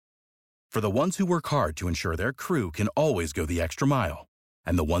For the ones who work hard to ensure their crew can always go the extra mile,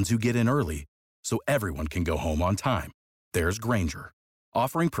 and the ones who get in early so everyone can go home on time, there's Grainger,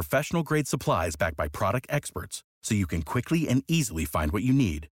 offering professional-grade supplies backed by product experts so you can quickly and easily find what you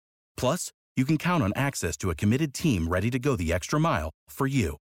need. Plus, you can count on access to a committed team ready to go the extra mile for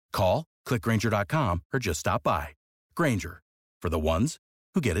you. Call, click Grainger.com, or just stop by. Grainger, for the ones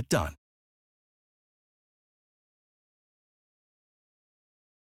who get it done.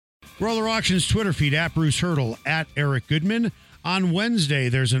 Roller Auctions Twitter feed at Bruce Hurdle, at Eric Goodman. On Wednesday,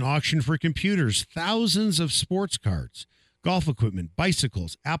 there's an auction for computers, thousands of sports cards, golf equipment,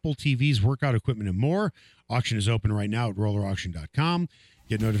 bicycles, Apple TVs, workout equipment, and more. Auction is open right now at rollerauction.com.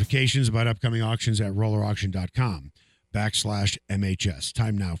 Get notifications about upcoming auctions at rollerauction.com/MHS.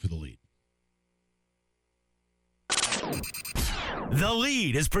 Time now for the lead. The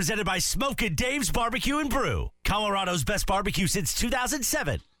Lead is presented by Smokin' Dave's Barbecue and Brew, Colorado's best barbecue since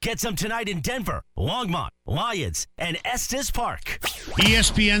 2007. Get some tonight in Denver, Longmont, Lyons, and Estes Park.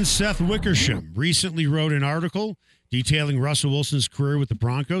 ESPN's Seth Wickersham recently wrote an article detailing Russell Wilson's career with the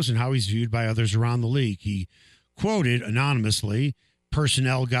Broncos and how he's viewed by others around the league. He quoted anonymously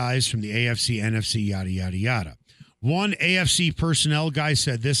personnel guys from the AFC, NFC, yada, yada, yada. One AFC personnel guy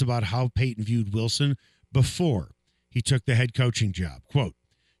said this about how Peyton viewed Wilson before he took the head coaching job. Quote,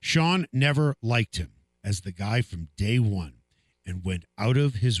 Sean never liked him as the guy from day one and went out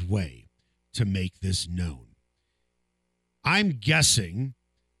of his way to make this known. I'm guessing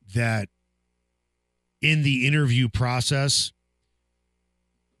that in the interview process,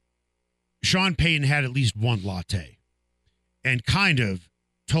 Sean Peyton had at least one latte and kind of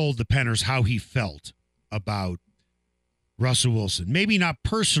told the Penners how he felt about Russell Wilson. Maybe not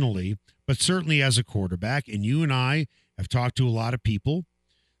personally, but certainly as a quarterback. And you and I have talked to a lot of people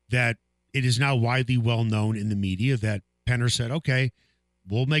that it is now widely well known in the media that Penner said, okay,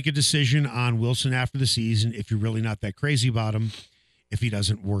 we'll make a decision on Wilson after the season if you're really not that crazy about him, if he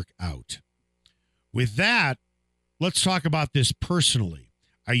doesn't work out. With that, let's talk about this personally.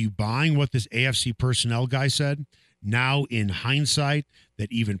 Are you buying what this AFC personnel guy said? Now, in hindsight,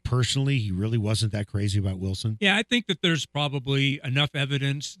 that even personally, he really wasn't that crazy about Wilson? Yeah, I think that there's probably enough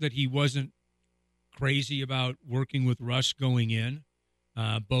evidence that he wasn't crazy about working with Russ going in,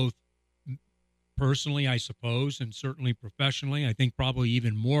 both personally, I suppose, and certainly professionally. I think probably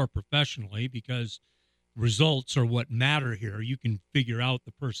even more professionally because results are what matter here. You can figure out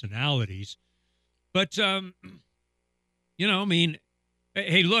the personalities. But,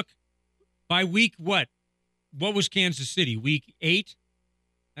 hey, look, by week what? What was Kansas City, week 8?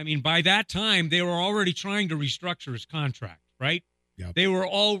 I mean, by that time, they were already trying to restructure his contract, right? Yep. They were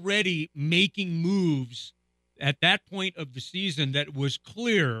already making moves at that point of the season that was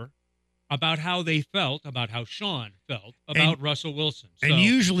clear about how they felt, about how Sean felt about Russell Wilson. And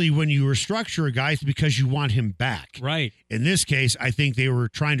usually when you restructure a guy, it's because you want him back. Right. In this case, I think they were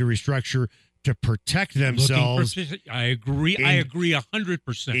trying to restructure to protect themselves. I agree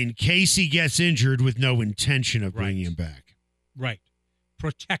 100%. In case he gets injured with no intention of bringing him back. Right.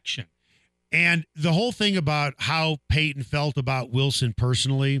 Protection. And the whole thing about how Peyton felt about Wilson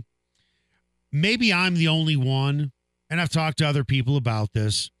personally, maybe I'm the only one, and I've talked to other people about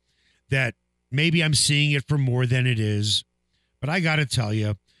this, that maybe I'm seeing it for more than it is. But I got to tell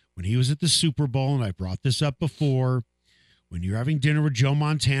you, when he was at the Super Bowl, and I brought this up before, when you're having dinner with Joe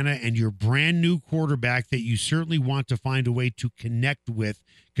Montana and your brand new quarterback that you certainly want to find a way to connect with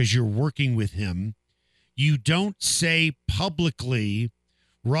because you're working with him, you don't say publicly,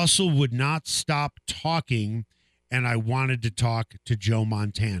 Russell would not stop talking and I wanted to talk to Joe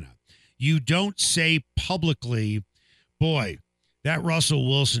Montana. You don't say publicly, boy, that Russell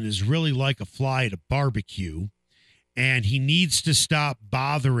Wilson is really like a fly at a barbecue and he needs to stop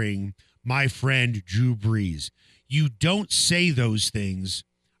bothering my friend Drew Brees. You don't say those things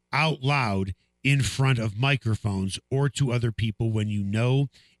out loud in front of microphones or to other people when you know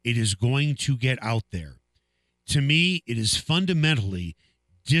it is going to get out there. To me, it is fundamentally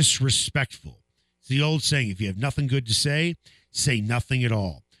disrespectful. It's the old saying, if you have nothing good to say nothing at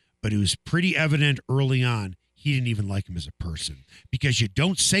all. But it was pretty evident early on he didn't even like him as a person because you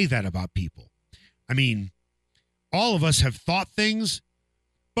don't say that about people. I mean, all of us have thought things,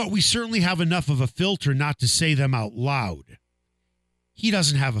 but we certainly have enough of a filter not to say them out loud. He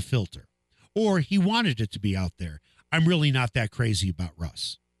doesn't have a filter, or he wanted it to be out there. I'm really not that crazy about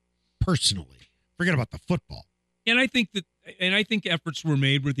Russ, personally. Forget about the football. And I think efforts were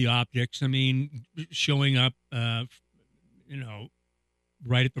made with the optics. I mean, showing up, right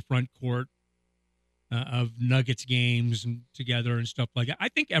at the front court of Nuggets games and together and stuff like that. I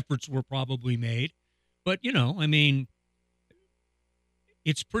think efforts were probably made, but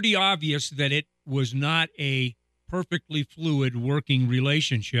it's pretty obvious that it was not a perfectly fluid working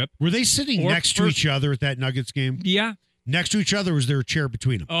relationship. Were they sitting next to each other at that Nuggets game? Yeah. Next to each other, or was there a chair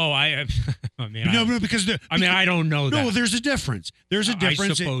between them? Oh, I mean, no, because I don't know that. No, there's a difference. There's a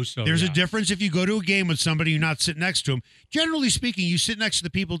difference. I suppose so. There's yeah. a difference if you go to a game with somebody you're not sitting next to them. Generally speaking, you sit next to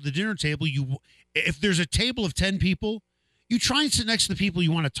the people at the dinner table. If there's a table of 10 people, you try and sit next to the people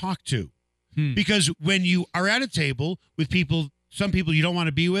you want to talk to. Because when you are at a table with some people you don't want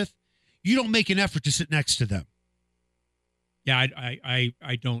to be with, you don't make an effort to sit next to them. Yeah,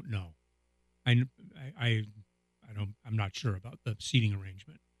 I don't know. I'm not sure about the seating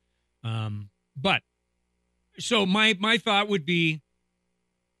arrangement. But so my thought would be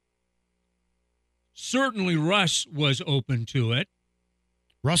certainly Russ was open to it.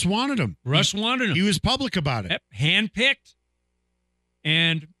 Russ wanted him. He was public about it. Yep, handpicked.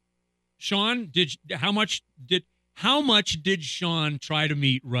 And Sean, how much did Sean try to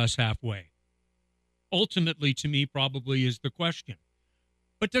meet Russ halfway? Ultimately, to me, probably is the question.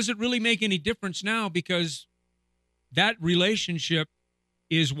 But does it really make any difference now? Because that relationship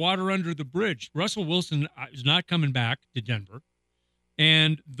is water under the bridge. Russell Wilson is not coming back to Denver,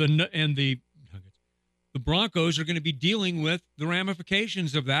 and the Broncos are going to be dealing with the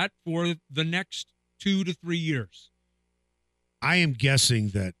ramifications of that for the next 2 to 3 years. I am guessing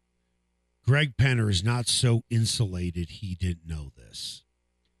that Greg Penner is not so insulated he didn't know this.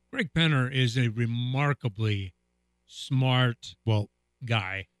 Greg Penner is a remarkably smart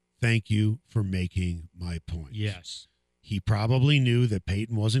guy. Thank you for making my point. Yes. He probably knew that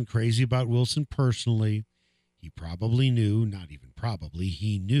Peyton wasn't crazy about Wilson personally. He probably knew, not even probably,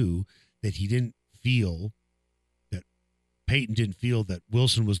 he knew that Peyton didn't feel that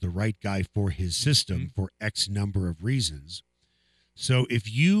Wilson was the right guy for his system for X number of reasons. So if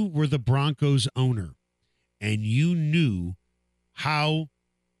you were the Broncos owner and you knew how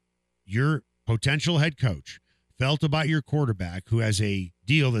your potential head coach felt about your quarterback who has a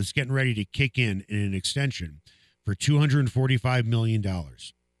deal that's getting ready to kick in an extension for $245 million,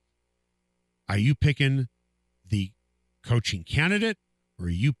 are you picking the coaching candidate or are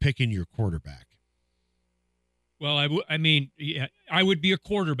you picking your quarterback? Well, I would be a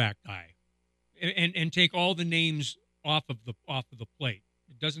quarterback guy and take all the names off of the plate.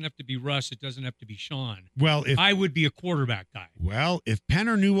 It doesn't have to be Russ. It doesn't have to be Sean. Well, I would be a quarterback guy. Well, if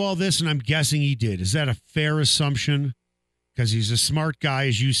Penner knew all this, and I'm guessing he did, is that a fair assumption? Because he's a smart guy,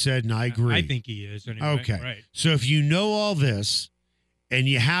 as you said, and I agree. I think he is. Anyway. Okay. Right. So if you know all this and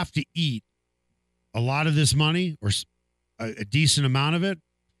you have to eat a lot of this money or a decent amount of it,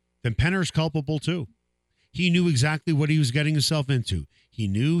 then Penner's culpable too. He knew exactly what he was getting himself into. He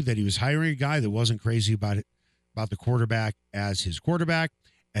knew that he was hiring a guy that wasn't crazy about the quarterback as his quarterback,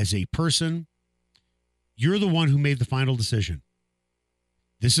 as a person. You're the one who made the final decision.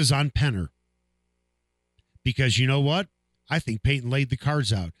 This is on Penner. Because you know what? I think Peyton laid the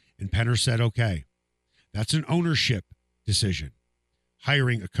cards out, and Penner said, okay. That's an ownership decision,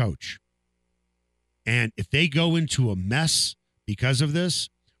 hiring a coach. And if they go into a mess because of this,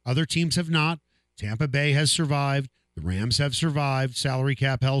 other teams have not. Tampa Bay has survived. The Rams have survived. Salary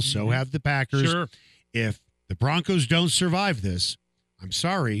cap hell, so have the Packers. Sure. If the Broncos don't survive this, I'm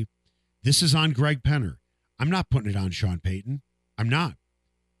sorry, this is on Greg Penner. I'm not putting it on Sean Peyton. I'm not.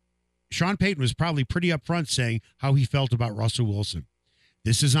 Sean Peyton was probably pretty upfront saying how he felt about Russell Wilson.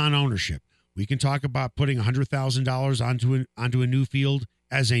 This is on ownership. We can talk about putting $100,000 onto a new field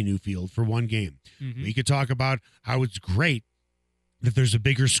as a new field for one game. Mm-hmm. We could talk about how it's great that there's a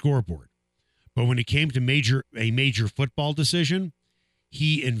bigger scoreboard. But when it came to a major football decision,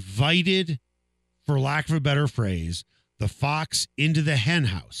 he invited, for lack of a better phrase, the fox into the hen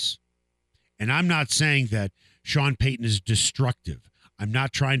house. And I'm not saying that Sean Peyton is destructive. I'm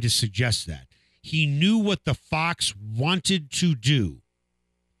not trying to suggest that. He knew what the fox wanted to do,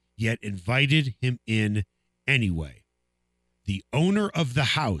 yet invited him in anyway. The owner of the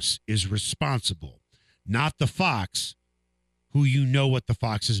house is responsible, not the fox, who you know what the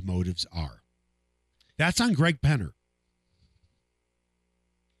fox's motives are. That's on Greg Penner.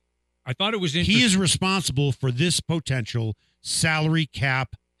 I thought it was interesting. He is responsible for this potential salary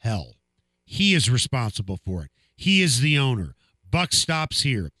cap hell. He is responsible for it. He is the owner. Buck stops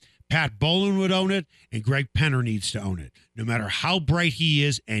here. Pat Bowlen would own it, and Greg Penner needs to own it. No matter how bright he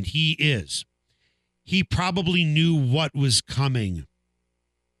is, and he is. He probably knew what was coming.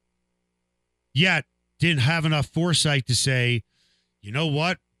 Yet, didn't have enough foresight to say, you know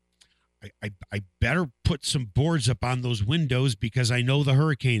what? I better put some boards up on those windows because I know the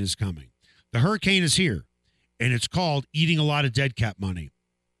hurricane is coming. The hurricane is here, and it's called eating a lot of dead cap money.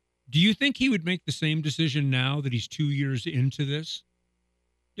 Do you think he would make the same decision now that he's 2 years into this?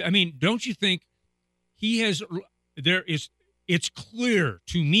 I mean, don't you think it's clear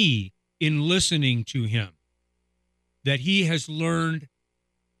to me in listening to him that he has learned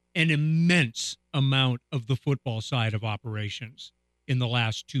an immense amount of the football side of operations in the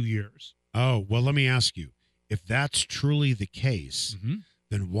last 2 years. Oh, well, let me ask you, if that's truly the case,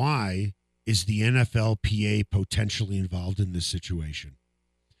 then why is the NFLPA potentially involved in this situation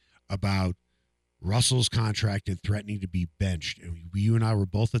about Russell's contract and threatening to be benched? And you and I were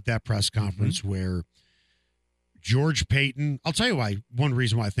both at that press conference where George Peyton, I'll tell you why, one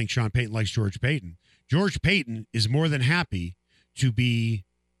reason why I think Sean Peyton likes George Peyton. George Peyton is more than happy to be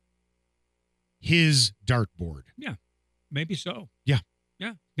his dartboard. Yeah, maybe so. Yeah.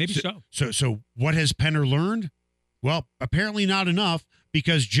 Yeah, maybe so. So what has Penner learned? Well, apparently not enough,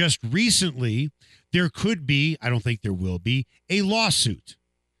 because just recently there could be, I don't think there will be, a lawsuit.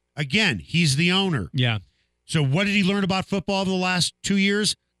 Again, he's the owner. Yeah. So what did he learn about football over the last 2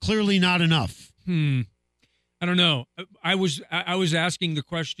 years? Clearly not enough. I don't know. I was asking the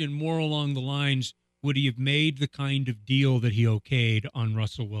question more along the lines, would he have made the kind of deal that he okayed on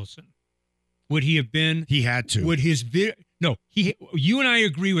Russell Wilson? Would he have been? He had to. Would his no? You and I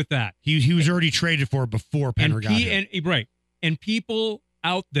agree with that. He was already traded for before Penner got here. Right. And people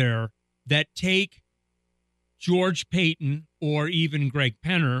out there that take George Peyton or even Greg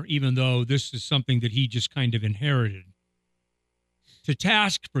Penner, even though this is something that he just kind of inherited, to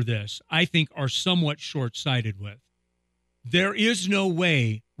task for this, I think are somewhat short-sighted with. There is no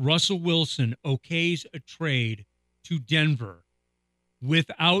way Russell Wilson okays a trade to Denver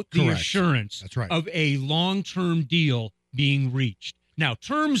without the assurance of a long-term deal being reached. Now,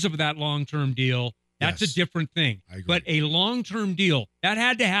 terms of that long-term deal, that's a different thing. I agree. But a long-term deal, that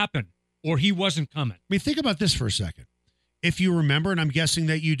had to happen, or he wasn't coming. I mean, think about this for a second. If you remember, and I'm guessing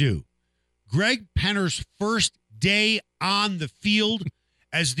that you do, Greg Penner's first day on the field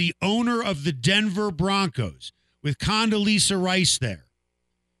as the owner of the Denver Broncos, with Condoleezza Rice there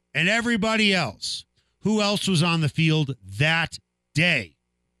and everybody else. Who else was on the field that day?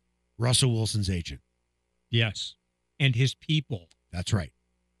 Russell Wilson's agent. Yes. And his people. That's right.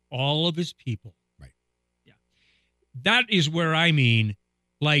 All of his people. Right. Yeah. That is where I mean,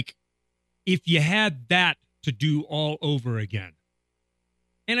 like, if you had that to do all over again.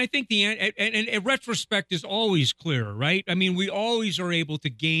 And I think and retrospect is always clearer, right? I mean, we always are able to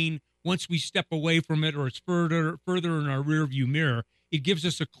gain once we step away from it, or it's further in our rearview mirror. It gives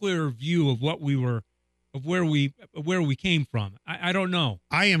us a clearer view of what we were, of where we came from. I don't know.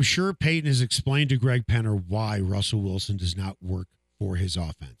 I am sure Peyton has explained to Greg Penner why Russell Wilson does not work for his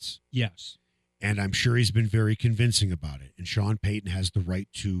offense. Yes. And I'm sure he's been very convincing about it. And Sean Peyton has the right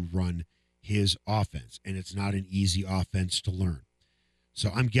to run his offense. And it's not an easy offense to learn.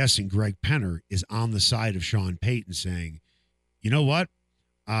 So I'm guessing Greg Penner is on the side of Sean Peyton saying, you know what?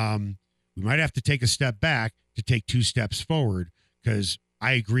 We might have to take a step back to take 2 steps forward, because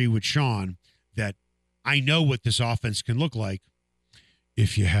I agree with Sean that I know what this offense can look like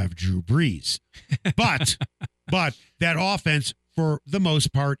if you have Drew Brees. But that offense, for the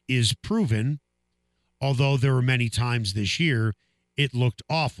most part, is proven, although there were many times this year it looked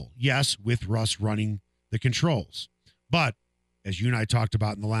awful. Yes, with Russ running the controls. But as you and I talked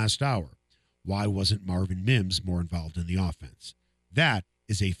about in the last hour, why wasn't Marvin Mims more involved in the offense? That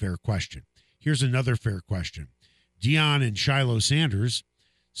is a fair question. Here's another fair question. Deion and Shilo Sanders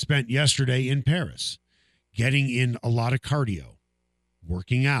spent yesterday in Paris, getting in a lot of cardio,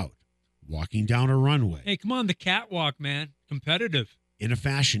 working out, walking down a runway. Hey, come on, the catwalk, man. Competitive. In a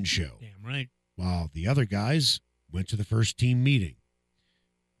fashion show. Damn right. While the other guys went to the first team meeting.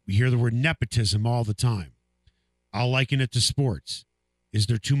 We hear the word nepotism all the time. I'll liken it to sports. Is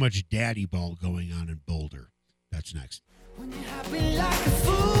there too much daddy ball going on in Boulder? That's next. When you're happy like a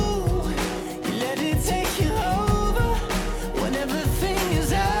fool, you let it take you over. When everything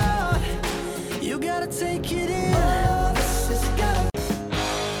is out, you gotta take it in. Oh, this is gotta.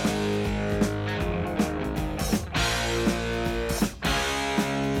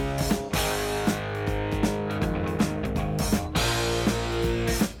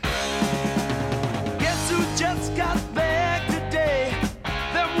 Guess who just got back today?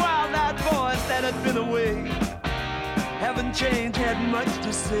 Them wild-eyed boys that had been away. Haven't changed, had much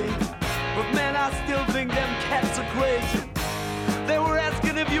to say. But man, I still think them cats are crazy. They were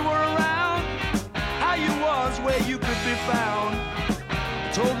asking if you were around, how you was, where you could be found.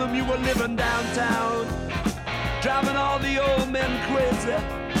 I told them you were living downtown, driving all the old men crazy.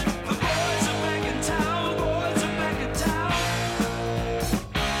 The boys are back in town, boys are back in town.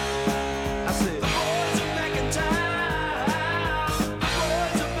 I said, the boys are back in town, the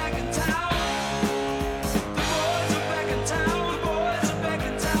boys are back in town. The boys are back in town, the boys are back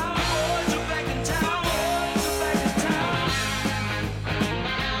in town.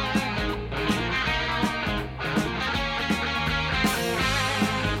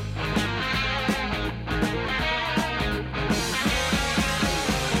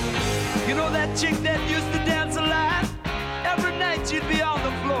 You know that chick that used to dance a lot? Every night she'd be on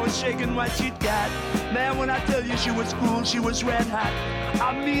the floor shaking what she'd got. Man, when I tell you she was cool, she was red hot.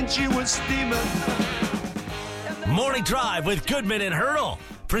 I mean, she was steaming. Morning Drive with Goodman and Hurdle.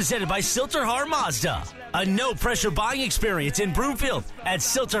 Presented by Silterhar Mazda. A no-pressure buying experience in Broomfield at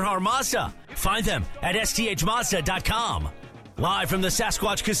Silterhar Mazda. Find them at sthmazda.com. Live from the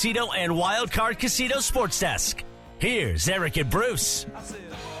Sasquatch Casino and Wild Card Casino Sports Desk. Here's Eric and Bruce.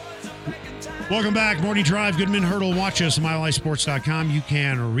 Welcome back. Morning Drive, Goodman, Hurdle. Watch us at MileHighSports.com. You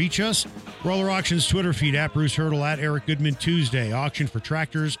can reach us. Roller Auctions Twitter feed at Bruce Hurdle, at Eric Goodman. Tuesday, auction for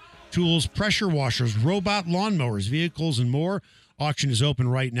tractors, tools, pressure washers, robot lawnmowers, vehicles, and more. Auction is open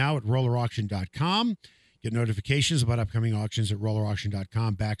right now at rollerauction.com. Get notifications about upcoming auctions at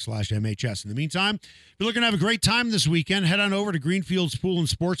rollerauction.com/MHS. In the meantime, if you're looking to have a great time this weekend, head on over to Greenfield's Pool and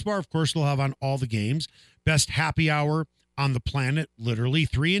Sports Bar. Of course, they'll have on all the games. Best happy hour on the planet, literally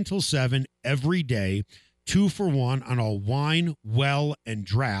 3 until 7 every day. 2 for 1 on all wine, well, and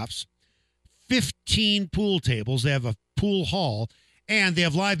drafts. 15 pool tables. They have a pool hall, and they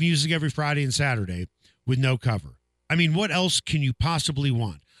have live music every Friday and Saturday with no cover. I mean, what else can you possibly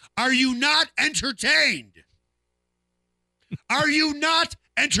want? Are you not entertained? Are you not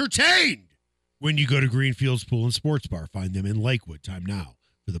entertained when you go to Greenfield's Pool and Sports Bar? Find them in Lakewood. Time now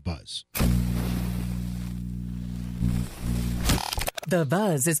for The Buzz. The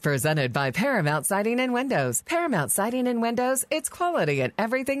Buzz is presented by Paramount Siding and Windows. Paramount Siding and Windows, it's quality in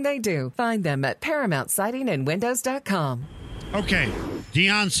everything they do. Find them at ParamountSidingAndWindows.com. Okay,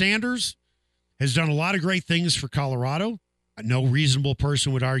 Deion Sanders has done a lot of great things for Colorado. No reasonable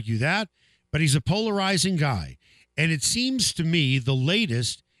person would argue that, but he's a polarizing guy. And it seems to me the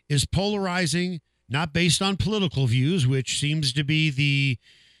latest is polarizing, not based on political views, which seems to be the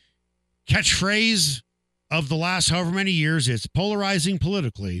catchphrase of the last however many years. It's polarizing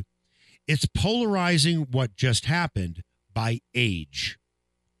politically. It's polarizing what just happened by age.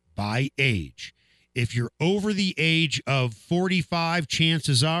 By age. If you're over the age of 45,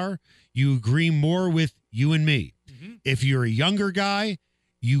 chances are you agree more with you and me. Mm-hmm. If you're a younger guy,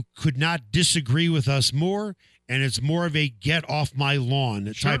 you could not disagree with us more, and it's more of a get off my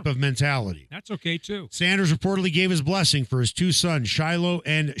lawn type of mentality. That's okay, too. Sanders reportedly gave his blessing for his 2 sons, Shilo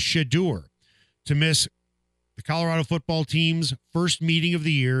and Shedeur, to miss the Colorado football team's first meeting of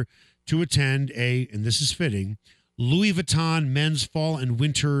the year to attend and this is fitting, Louis Vuitton men's fall and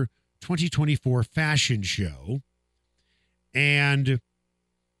winter 2024 fashion show. And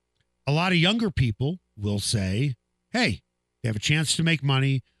a lot of younger people will say, hey, they have a chance to make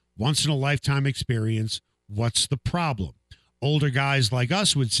money, once in a lifetime experience. What's the problem? Older guys like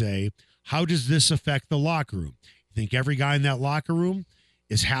us would say, how does this affect the locker room? You think every guy in that locker room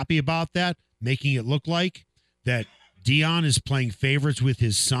is happy about that, making it look like that Deion is playing favorites with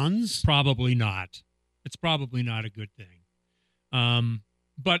his sons? Probably not. It's probably not a good thing.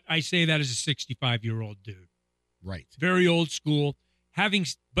 But I say that as a 65-year-old dude. Right. Very old school.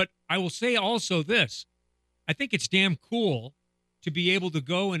 But I will say also this. I think it's damn cool to be able to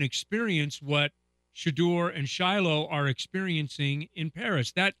go and experience what Shedeur and Shilo are experiencing in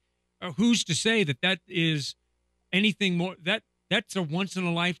Paris. That who's to say that is anything more? That's a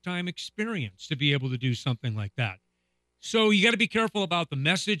once-in-a-lifetime experience to be able to do something like that. So you got to be careful about the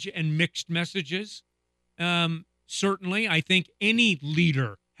message and mixed messages. Certainly, I think any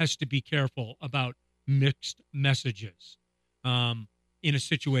leader has to be careful about mixed messages in a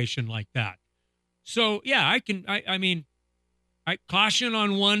situation like that. So, yeah, I caution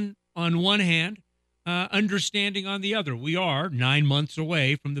on one hand, understanding on the other. We are 9 months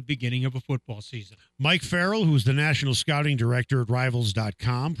away from the beginning of a football season. Mike Farrell, who's the national scouting director at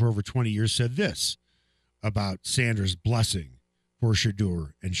Rivals.com for over 20 years, said this about Sanders' blessing for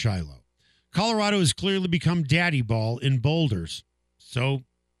Shedeur and Shilo. Colorado has clearly become daddy ball in boulders. So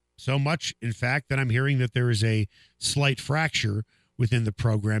much, in fact, that I'm hearing that there is a slight fracture within the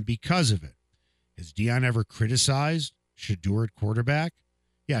program because of it. Has Deion ever criticized Shedeur at quarterback?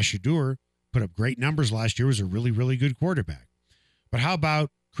 Yeah, Shedeur put up great numbers last year, was a really, really good quarterback. But how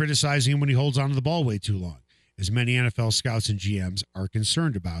about criticizing him when he holds onto the ball way too long, as many NFL scouts and GMs are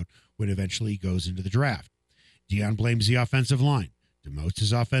concerned about when eventually he goes into the draft? Deion blames the offensive line, demotes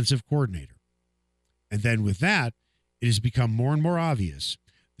his offensive coordinator. And then with that, it has become more and more obvious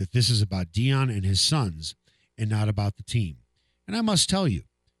that this is about Deion and his sons and not about the team. And I must tell you,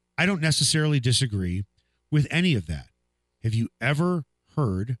 I don't necessarily disagree with any of that. Have you ever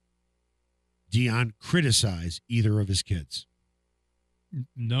heard Deion criticize either of his kids?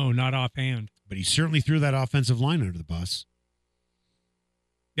 No, not offhand. But he certainly threw that offensive line under the bus.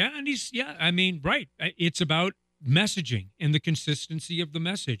 Yeah, and right. It's about messaging and the consistency of the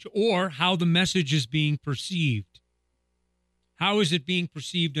message, or how the message is being perceived. How is it being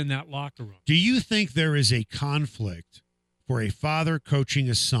perceived in that locker room? Do you think there is a conflict for a father coaching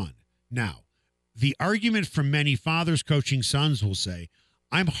a son? Now, the argument from many fathers coaching sons will say,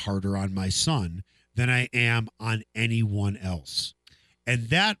 I'm harder on my son than I am on anyone else. And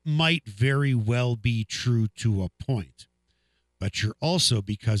that might very well be true to a point. But you're also,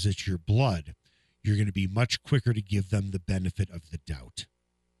 because it's your blood, you're going to be much quicker to give them the benefit of the doubt.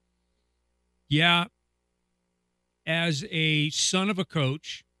 Yeah. As a son of a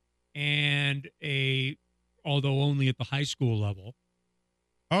coach and although only at the high school level.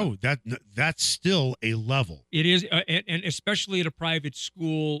 Oh, that's still a level. It is, and especially at a private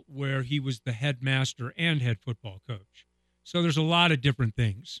school where he was the headmaster and head football coach. So there's a lot of different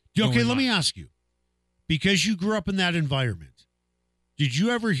things. Okay, let me ask you, because you grew up in that environment, did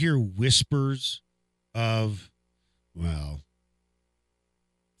you ever hear whispers of, well,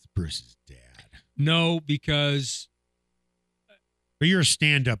 it's Bruce's dad? No, because... But you're a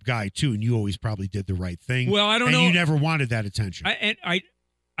stand-up guy, too, and you always probably did the right thing. Well, I don't know. And you never wanted that attention.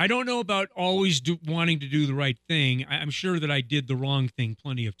 I don't know about always wanting to do the right thing. I'm sure that I did the wrong thing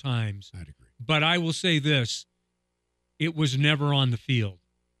plenty of times. I'd agree. But I will say this. It was never on the field.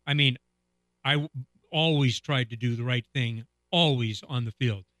 I mean, I always tried to do the right thing, always on the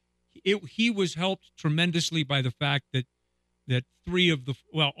field. He was helped tremendously by the fact that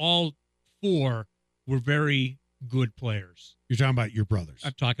all four were very good players. You're talking about your brothers.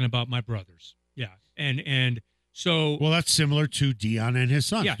 I'm talking about my brothers. Yeah. And so... Well, that's similar to Dion and his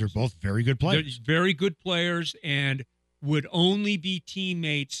sons. Yeah. They're both very good players. They're very good players and would only be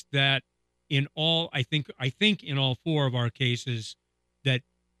teammates that I think in all four of our cases that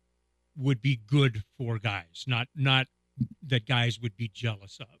would be good for guys, not that guys would be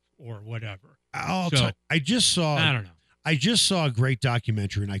jealous of or whatever. I just saw a great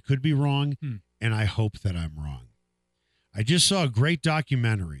documentary, and I could be wrong, and I hope that I'm wrong. I just saw a great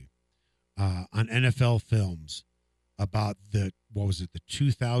documentary on NFL Films about the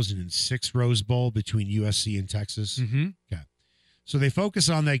 2006 Rose Bowl between USC and Texas. Mm-hmm. Okay. So they focus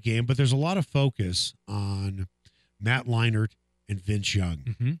on that game, but there's a lot of focus on Matt Leinart and Vince Young.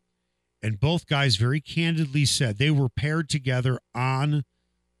 Mm-hmm. And both guys very candidly said they were paired together on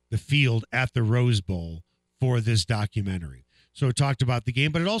the field at the Rose Bowl for this documentary. So it talked about the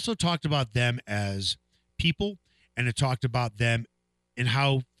game, but it also talked about them as people, and it talked about them and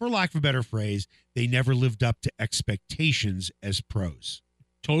how, for lack of a better phrase, they never lived up to expectations as pros.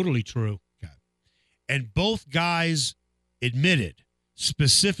 Totally true. Okay. And both guys admitted,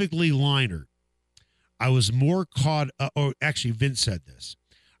 specifically Leinart, I was more caught up, or actually Vince said this,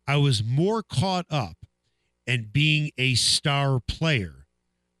 I was more caught up in being a star player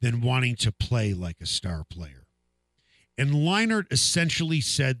than wanting to play like a star player. And Leinart essentially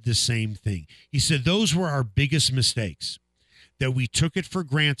said the same thing. He said those were our biggest mistakes, that we took it for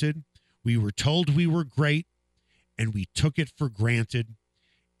granted. We were told we were great, and we took it for granted.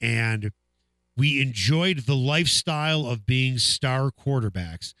 And we enjoyed the lifestyle of being star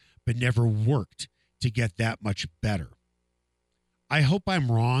quarterbacks, but never worked to get that much better. I hope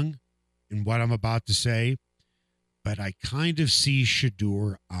I'm wrong in what I'm about to say, but I kind of see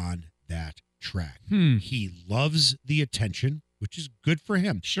Shedeur on that track. He loves the attention, which is good for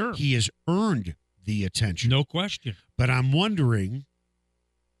him. Sure. He has earned the attention. No question. But I'm wondering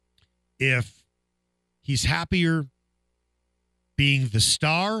if he's happier being the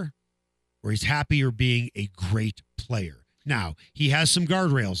star or he's happier being a great player. Now, he has some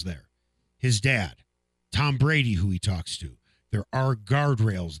guardrails there. His dad, Tom Brady, who he talks to. There are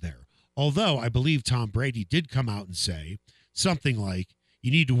guardrails there. Although I believe Tom Brady did come out and say something like, you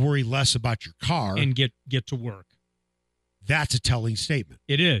need to worry less about your car. And get to work. That's a telling statement.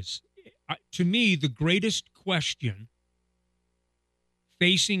 It is. To me, the greatest question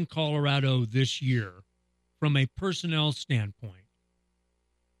facing Colorado this year from a personnel standpoint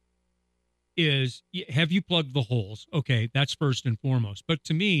is, have you plugged the holes? Okay, that's first and foremost. But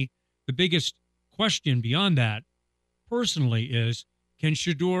to me, the biggest question beyond that, personally, is can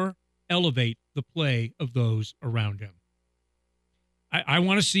Shedeur elevate the play of those around him? I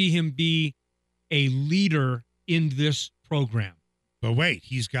want to see him be a leader in this program. But wait,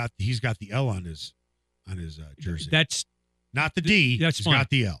 he's got the L on his jersey. That's not the D. That's he's fine. got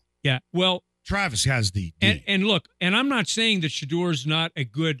the L. Yeah. Well, Travis has the D. And look, and I'm not saying that Shedeur's not a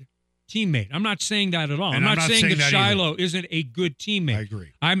good teammate. I'm not saying that at all. And I'm not saying that Shilo either. Isn't a good teammate. I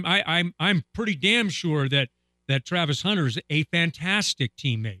agree. I'm pretty damn sure that Travis Hunter is a fantastic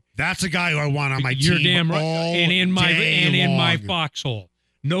teammate. That's a guy who I want on my You're team. Damn right. All and in day my long. foxhole,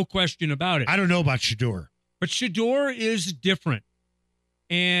 no question about it. I don't know about Shedeur. But Shedeur is different.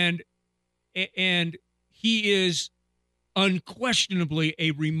 And he is unquestionably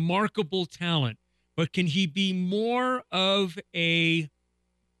a remarkable talent. But can he be more of a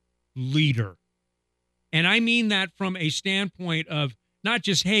leader? And I mean that from a standpoint of not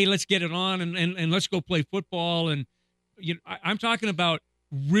just, hey, let's get it on and let's go play football. And I'm talking about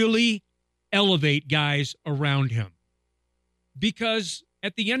really elevate guys around him. Because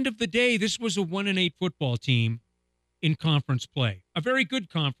at the end of the day, this was a 1-8 football team in conference play. A very good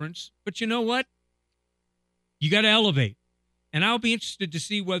conference, but you know what? You got to elevate. And I'll be interested to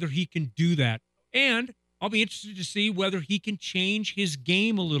see whether he can do that. And I'll be interested to see whether he can change his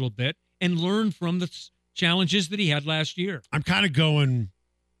game a little bit and learn from the challenges that he had last year. I'm kind of going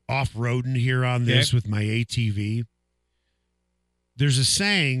off-roading here on this with my ATV. There's a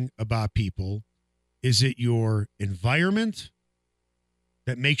saying about people, is it your environment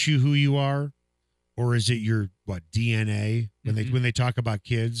that makes you who you are, or is it your DNA when they talk about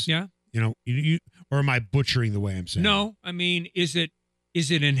kids? Yeah. Or am I butchering the way I'm saying? No, I mean, is it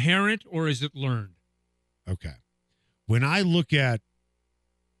inherent or is it learned? Okay. When I look at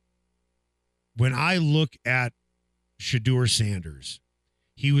Shedeur Sanders,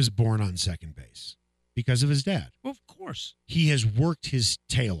 he was born on second base because of his dad. Well, of course. He has worked his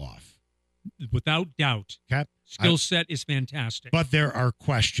tail off. Without doubt. Okay. Skill set is fantastic. But there are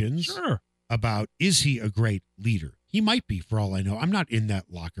questions about, is he a great leader? He might be, for all I know. I'm not in that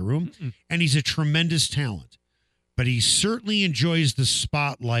locker room. And he's a tremendous talent. But he certainly enjoys the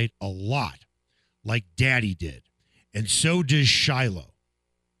spotlight a lot, like Daddy did. And so does Shilo.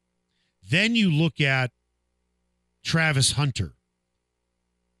 Then you look at Travis Hunter.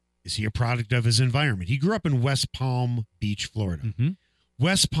 Is he a product of his environment? He grew up in West Palm Beach, Florida.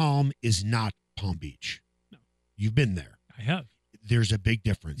 West Palm is not Palm Beach. No. You've been there. I have. There's a big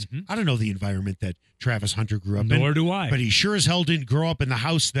difference. I don't know the environment that Travis Hunter grew up in. Nor do I. But he sure as hell didn't grow up in the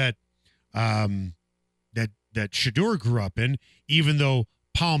house that that Shedeur grew up in, even though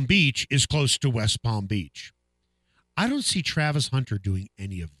Palm Beach is close to West Palm Beach. I don't see Travis Hunter doing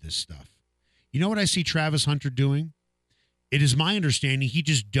any of this stuff. You know what I see Travis Hunter doing? It is my understanding he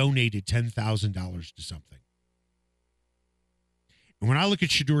just donated $10,000 to something. And when I look at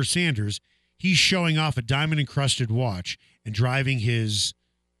Shedeur Sanders, he's showing off a diamond-encrusted watch and driving his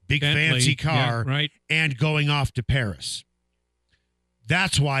big Bentley, fancy car and going off to Paris.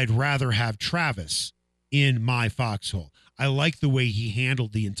 That's why I'd rather have Travis in my foxhole. I like the way he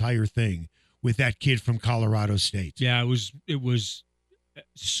handled the entire thing with that kid from Colorado State. Yeah, it was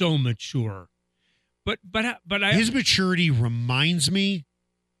so mature. But his maturity reminds me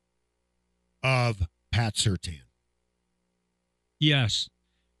of Pat Surtain. Yes.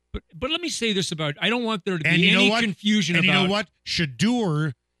 But let me say this about, I don't want there to be any confusion about. And you know what?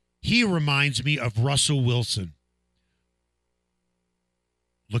 Shedeur, he reminds me of Russell Wilson.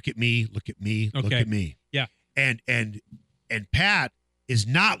 Look at me, look at me, look at me. Yeah. And Pat is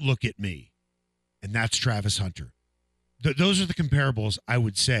not look at me. And that's Travis Hunter. Those are the comparables, I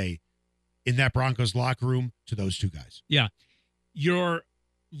would say, in that Broncos locker room to those two guys. Yeah. Your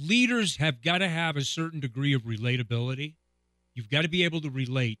leaders have got to have a certain degree of relatability. You've got to be able to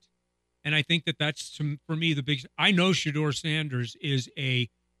relate. And I think that's, for me, the big... I know Shedeur Sanders is a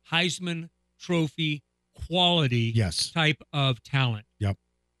Heisman Trophy quality type of talent. Yep.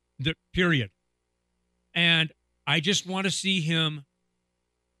 Period. And I just want to see him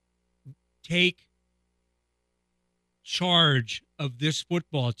take charge of this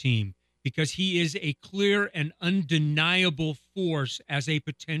football team because he is a clear and undeniable force as a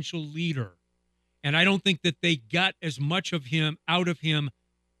potential leader. And I don't think that they got as much of him out of him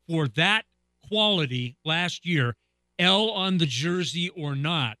for that quality last year, L on the jersey or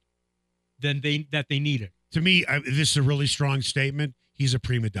not, that they needed. To me, this is a really strong statement. He's a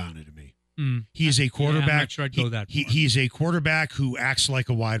prima donna to me. He's a quarterback. I'm not sure I'd go that far. He's a quarterback who acts like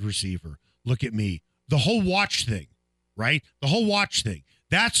a wide receiver. Look at me. The whole watch thing, right? The whole watch thing.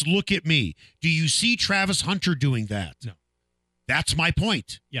 That's look at me. Do you see Travis Hunter doing that? No. That's my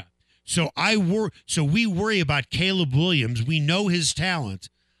point. Yeah. So we worry about Caleb Williams. We know his talent.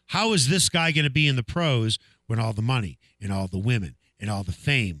 How is this guy going to be in the pros when all the money and all the women and all the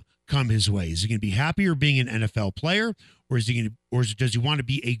fame come his way? Is he going to be happier being an NFL player, or does he want to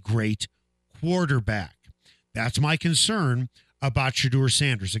be a great quarterback? That's my concern about Shedeur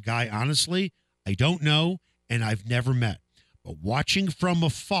Sanders, a guy, honestly, I don't know and I've never met. But watching from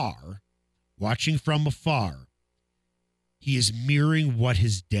afar, he is mirroring what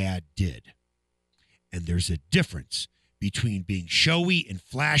his dad did. And there's a difference between being showy and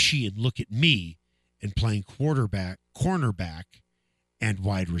flashy and look at me and playing cornerback, and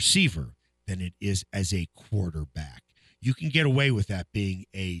wide receiver. than it is as a quarterback. You can get away with that being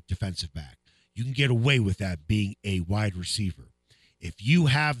a defensive back. You can get away with that being a wide receiver. If you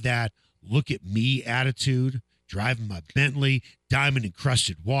have that look at me attitude, driving my Bentley, diamond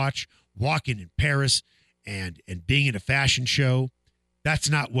encrusted watch, walking in Paris, and being in a fashion show, that's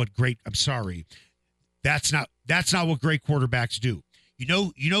not what great That's not what great quarterbacks do. You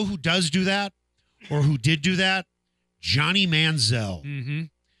know who does do that, or who did do that? Johnny Manziel. Mm-hmm.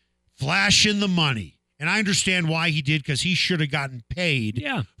 Flashing the money. And I understand why he did, because he should have gotten paid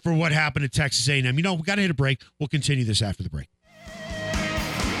for what happened at Texas A&M. We got to hit a break. We'll continue this after the break.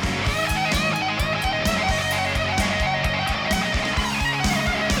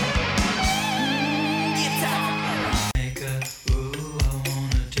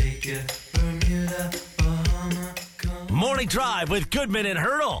 Morning Drive with Goodman and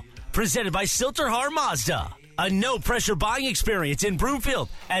Hurdle, presented by Silterhar Mazda. A no-pressure buying experience in Broomfield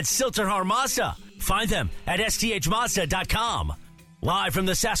at Silterhar Mazda. Find them at sthmazda.com. Live from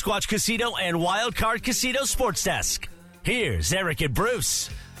the Sasquatch Casino and Wildcard Casino Sports Desk. Here's Eric and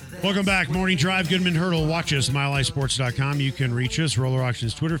Bruce. Welcome back. Morning Drive, Goodman Hurdle. Watch us, MileHighSports.com. You can reach us. Roller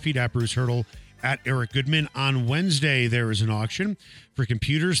Auctions Twitter feed at Bruce Hurdle, at Eric Goodman. On Wednesday, there is an auction for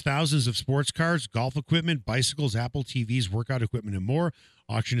computers, thousands of sports cars, golf equipment, bicycles, Apple TVs, workout equipment, and more.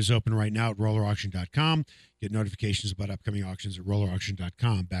 Auction is open right now at rollerauction.com. Get notifications about upcoming auctions at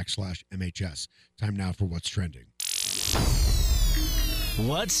rollerauction.com/MHS. Time now for What's Trending.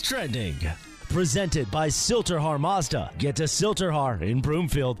 What's Trending? Presented by Silterhar Mazda. Get to Silterhar in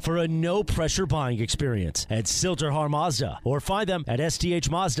Broomfield for a no-pressure buying experience at Silterhar Mazda, or find them at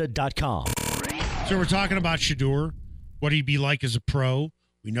sthmazda.com. So we're talking about Shedeur, what he'd be like as a pro.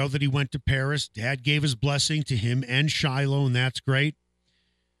 We know that he went to Paris. Dad gave his blessing to him and Shilo, and that's great.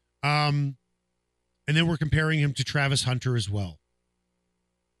 And then we're comparing him to Travis Hunter as well.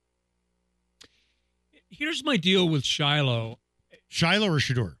 Here's my deal with Shilo. Shilo or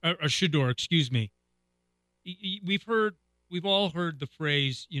Shedeur? Shedeur, excuse me. We've all heard the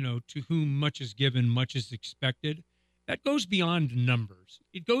phrase, to whom much is given, much is expected. That goes beyond numbers.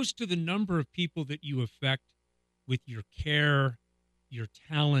 It goes to the number of people that you affect with your care, your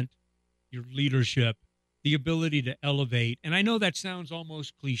talent, your leadership, the ability to elevate. And I know that sounds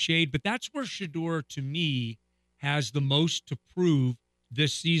almost cliched, but that's where Shedeur, to me, has the most to prove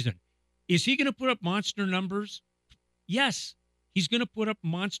this season. Is he going to put up monster numbers? Yes. He's going to put up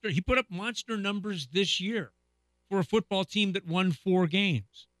he put up monster numbers this year for a football team that won 4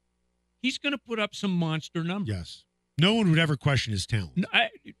 games. He's going to put up some monster numbers. Yes. No one would ever question his talent.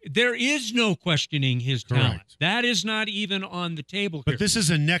 There is no questioning his Correct. talent. That is not even on the table here. But this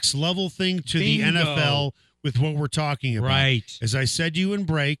is a next level thing to Bingo. the NFL with what we're talking about. Right. As I said to you in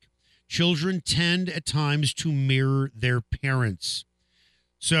break, children tend at times to mirror their parents.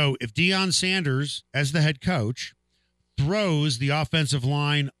 So if Deion Sanders, as the head coach, throws the offensive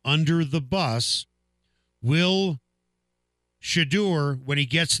line under the bus, will Shedeur, when he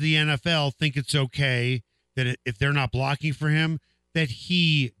gets to the NFL, think it's okay that if they're not blocking for him, that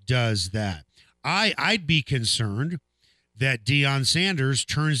he does that? I'd be concerned that Deion Sanders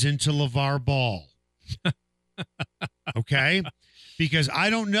turns into LeVar Ball. Okay? Because I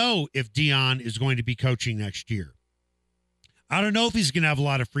don't know if Deion is going to be coaching next year. I don't know if he's going to have a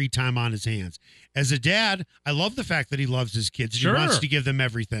lot of free time on his hands. As a dad, I love the fact that he loves his kids. Sure. He wants to give them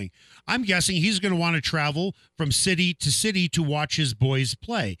everything. I'm guessing he's going to want to travel from city to city to watch his boys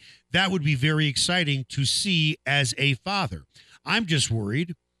play. That would be very exciting to see as a father. I'm just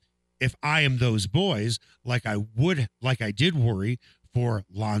worried if I am those boys, like I did worry for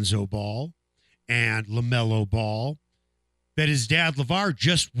Lonzo Ball and LaMelo Ball, that his dad, LeVar,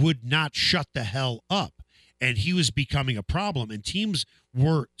 just would not shut the hell up. And he was becoming a problem. And teams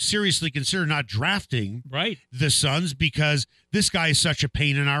were seriously considering not drafting the Suns because this guy is such a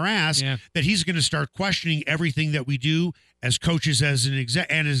pain in our ass that he's going to start questioning everything that we do as coaches and as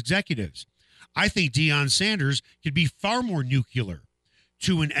executives. I think Deion Sanders could be far more nuclear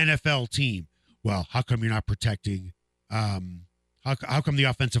to an NFL team. Well, how come you're not protecting how come the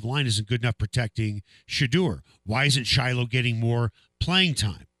offensive line isn't good enough protecting Shedeur? Why isn't Shilo getting more playing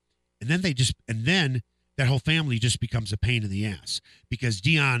time? And then that whole family just becomes a pain in the ass because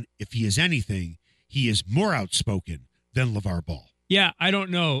Deion, if he is anything, he is more outspoken than LeVar Ball. Yeah, I don't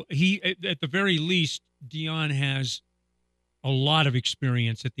know. He, at the very least, Deion has a lot of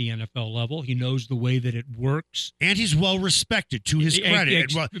experience at the NFL level. He knows the way that it works. And he's well respected, to his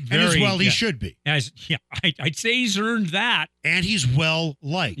credit. And as well he should be. I'd say he's earned that. And he's well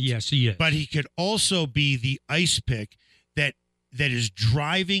liked. Yes, he is. But he could also be the ice pick that is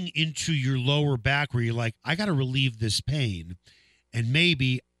driving into your lower back where you're like, I got to relieve this pain. And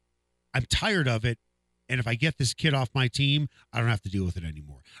maybe I'm tired of it. And if I get this kid off my team, I don't have to deal with it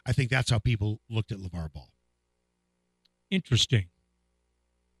anymore. I think that's how people looked at LeVar Ball. Interesting.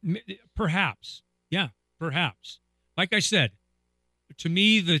 Perhaps. Yeah, perhaps. Like I said, to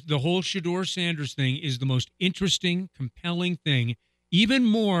me, the whole Shedeur Sanders thing is the most interesting, compelling thing, even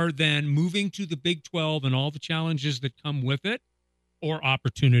more than moving to the Big 12 and all the challenges that come with it, or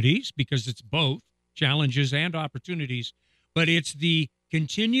opportunities, because it's both challenges and opportunities. But it's the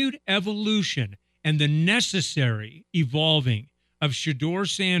continued evolution and the necessary evolving of Shedeur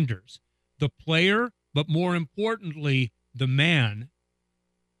Sanders, the player, but more importantly, the man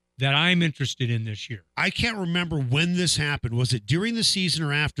that I'm interested in this year. I can't remember when this happened. Was it during the season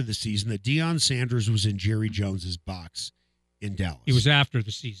or after the season that Deion Sanders was in Jerry Jones's box in Dallas? It was after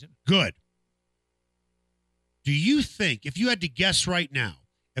the season. Good. Do you think, if you had to guess right now,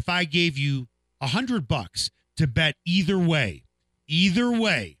 if I gave you $100 to bet either way,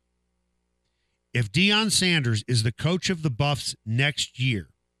 if Deion Sanders is the coach of the Buffs next year,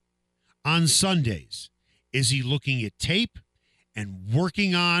 on Sundays, is he looking at tape and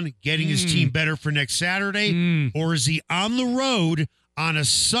working on getting his team better for next Saturday, or is he on the road on a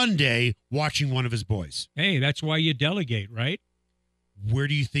Sunday watching one of his boys? Hey, that's why you delegate, right? Where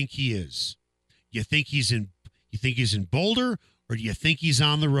do you think he is? You think he's in Boulder, or do you think he's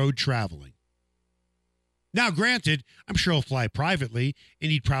on the road traveling? Now, granted, I'm sure he'll fly privately,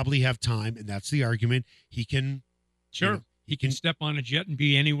 and he'd probably have time, and that's the argument. He can... Sure. You know, he can step on a jet and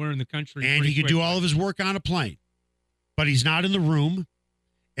be anywhere in the country. And he can do all of his work on a plane. But he's not in the room.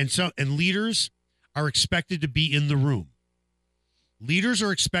 And leaders are expected to be in the room. Leaders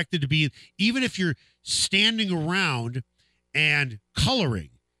are expected to be, even if you're standing around and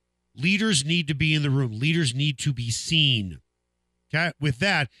coloring, leaders need to be in the room. Leaders need to be seen. Okay? With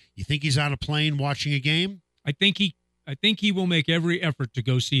that, you think he's on a plane watching a game? I think he will make every effort to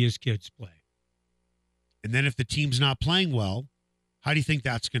go see his kids play. And then if the team's not playing well, how do you think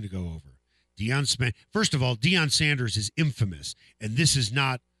that's going to go over? First of all, Deion Sanders is infamous, and this is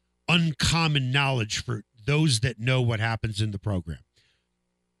not uncommon knowledge for those that know what happens in the program.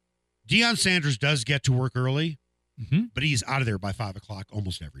 Deion Sanders does get to work early, but he's out of there by 5 o'clock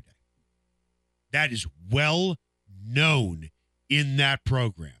almost every day. That is well known in that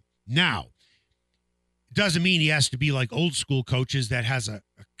program. Now, it doesn't mean he has to be like old school coaches that has a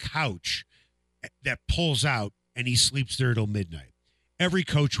couch that pulls out and he sleeps there till midnight. Every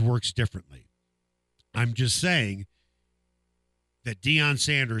coach works differently. I'm just saying that Deion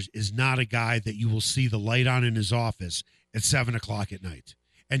Sanders is not a guy that you will see the light on in his office at 7 o'clock at night.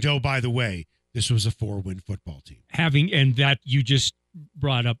 And oh, by the way, this was a 4-win football team. And that you just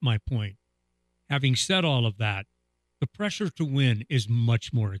brought up my point. Having said all of that, the pressure to win is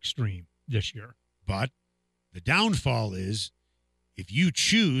much more extreme this year. But the downfall is, if you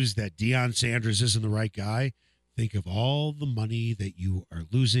choose that Deion Sanders isn't the right guy, think of all the money that you are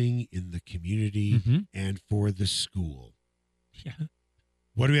losing in the community and for the school. Yeah.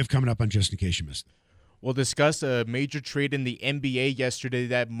 What do we have coming up on Just In Case You Missed It? We'll discuss a major trade in the NBA yesterday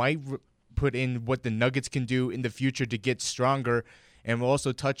that might put in what the Nuggets can do in the future to get stronger. And we'll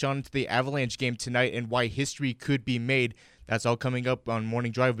also touch on the Avalanche game tonight and why history could be made. That's all coming up on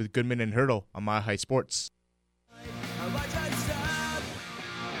Morning Drive with Goodman and Hurdle on Mile High Sports.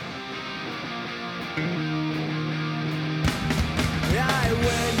 I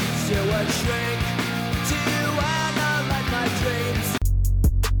went to a shrink to analyze my dreams.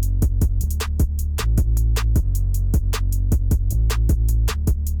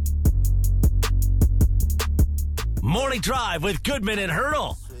 Morning Drive with Goodman and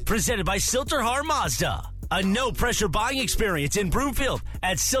Hurdle, presented by Silterhar Mazda. A no-pressure buying experience in Broomfield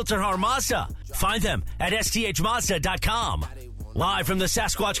at Silterhar Mazda. Find them at sthmazda.com. Live from the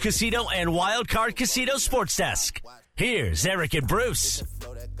Sasquatch Casino and Wild Card Casino Sports Desk. Here's Eric and Bruce.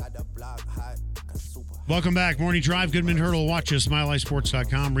 Welcome back. Morning Drive, Goodman Hurdle. Watch us,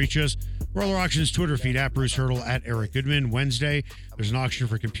 milehighsports.com. Reach us. Roller Auctions Twitter feed at Bruce Hurdle, at Eric Goodman. Wednesday, there's an auction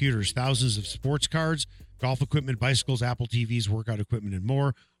for computers. Thousands of sports cards, golf equipment, bicycles, Apple TVs, workout equipment, and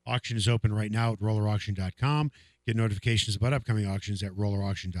more. Auction is open right now at rollerauction.com. Get notifications about upcoming auctions at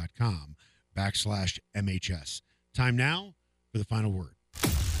rollerauction.com/MHS. Time now for the final word.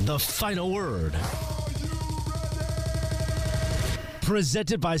 The final word.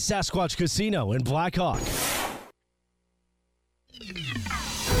 Presented by Sasquatch Casino in Black Hawk.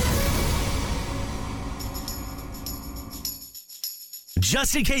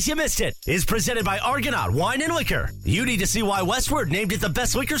 Just in case you missed it, is presented by Argonaut Wine and Liquor. You need to see why Westward named it the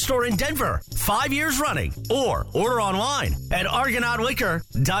best liquor store in Denver 5 years running. Or order online at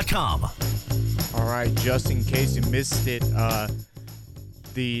argonautliquor.com. All right, just in case you missed it,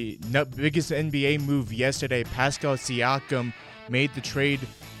 the biggest NBA move yesterday, Pascal Siakam made the trade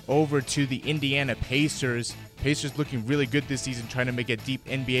over to the Indiana Pacers. Pacers looking really good this season, trying to make a deep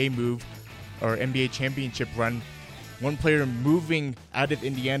NBA move or NBA championship run. One player moving out of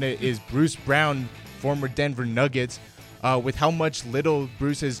Indiana is Bruce Brown, former Denver Nuggets. With how much little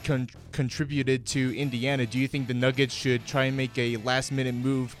Bruce has contributed to Indiana, do you think the Nuggets should try and make a last-minute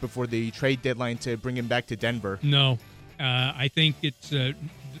move before the trade deadline to bring him back to Denver? No. I think it's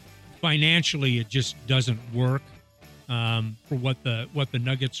financially it just doesn't work for what the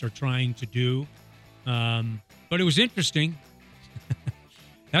Nuggets are trying to do. But it was interesting.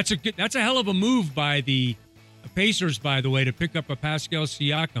 That's a hell of a move by the Pacers, by the way, to pick up a Pascal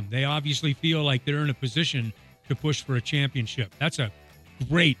Siakam. They obviously feel like they're in a position to push for a championship. That's a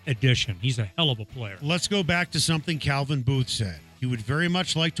great addition. He's a hell of a player. Let's go back to something Calvin Booth said. He would very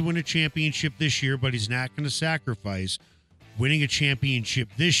much like to win a championship this year, but he's not going to sacrifice winning a championship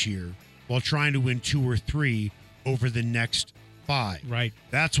this year while trying to win 2 or 3 over the next 5. Right.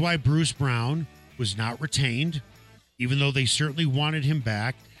 That's why Bruce Brown was not retained, even though they certainly wanted him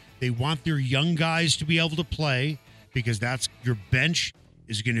back. They want their young guys to be able to play because that's your bench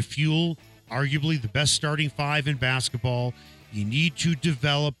is going to fuel arguably the best starting 5 in basketball. You need to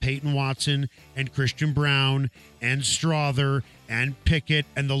develop Peyton Watson and Christian Brown and Strother and Pickett,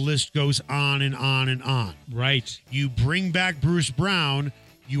 and the list goes on and on and on. Right. You bring back Bruce Brown,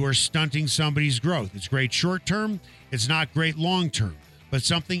 you are stunting somebody's growth. It's great short term. It's not great long term. But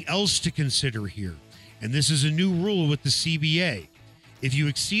something else to consider here, and this is a new rule with the CBA. If you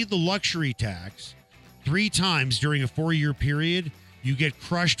exceed the luxury tax 3 times during a 4-year period, you get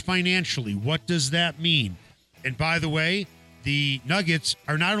crushed financially. What does that mean? And by the way, the Nuggets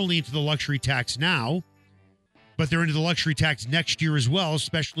are not only into the luxury tax now, but they're into the luxury tax next year as well,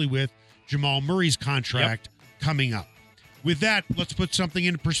 especially with Jamal Murray's contract coming up. With that, let's put something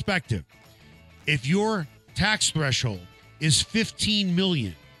in perspective. If your tax threshold is $15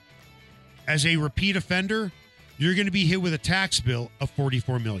 million as a repeat offender, you're going to be hit with a tax bill of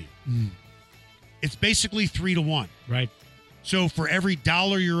 $44 million. It's basically 3 to 1. Right. So for every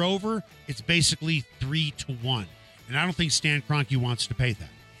dollar you're over, it's basically 3 to 1. And I don't think Stan Kroenke wants to pay that.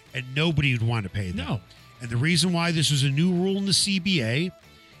 And nobody would want to pay that. No. And the reason why this was a new rule in the CBA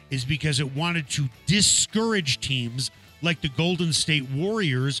is because it wanted to discourage teams like the Golden State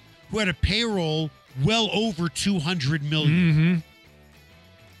Warriors, who had a payroll well over $200 million.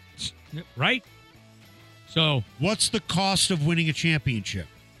 Mm-hmm. Right. So what's the cost of winning a championship?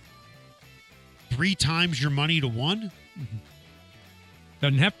 3 times your money to 1?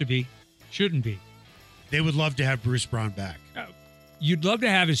 Doesn't have to be. Shouldn't be. They would love to have Bruce Brown back. You'd love to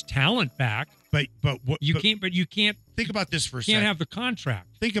have his talent back, but what you can't. But you can't think about this for a second. Can't have the contract.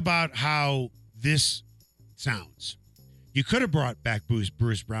 Think about how this sounds. You could have brought back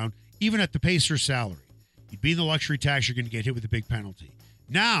Bruce Brown even at the Pacers' salary. You'd be in the luxury tax. You're going to get hit with a big penalty.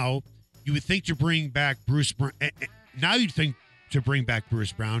 Now you would think to bring back Bruce Brown. Now you'd think to bring back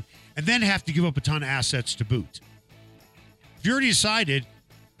Bruce Brown and then have to give up a ton of assets to boot. If you already decided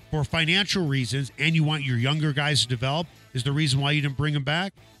for financial reasons and you want your younger guys to develop is the reason why you didn't bring them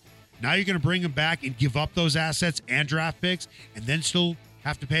back, now you're going to bring them back and give up those assets and draft picks and then still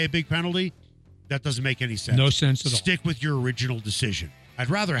have to pay a big penalty? That doesn't make any sense. No sense at all. Stick with your original decision. I'd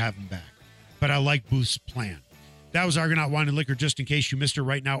rather have him back, but I like Booth's plan. That was Argonaut Wine and Liquor. Just in case you missed it,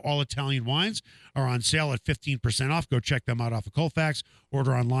 right now, all Italian wines are on sale at 15% off. Go check them out off of Colfax.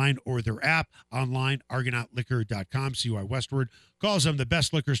 Order online or their app. Online, argonautliquor.com. CY Westward calls them the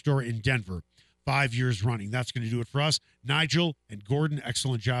best liquor store in Denver. 5 years running. That's going to do it for us. Nigel and Gordon,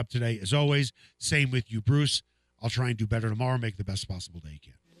 excellent job today, as always. Same with you, Bruce. I'll try and do better tomorrow. Make the best possible day you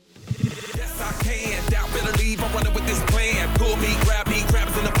can. Yes, I can. Doubt better leave. I'm running with this plan. Pull me, grab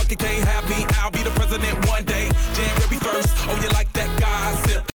us in the bucket, can't have me. I'll be the president one day. January 1st. Oh, you like that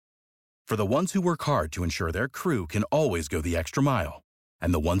gossip? For the ones who work hard to ensure their crew can always go the extra mile,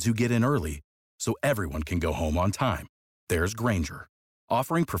 and the ones who get in early so everyone can go home on time, there's Grainger,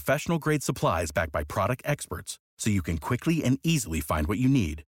 offering professional-grade supplies backed by product experts so you can quickly and easily find what you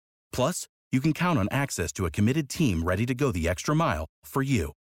need. Plus, you can count on access to a committed team ready to go the extra mile for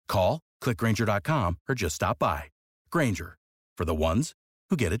you. Call, click Grainger.com, or just stop by. Grainger, for the ones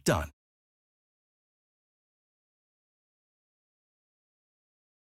who get it done.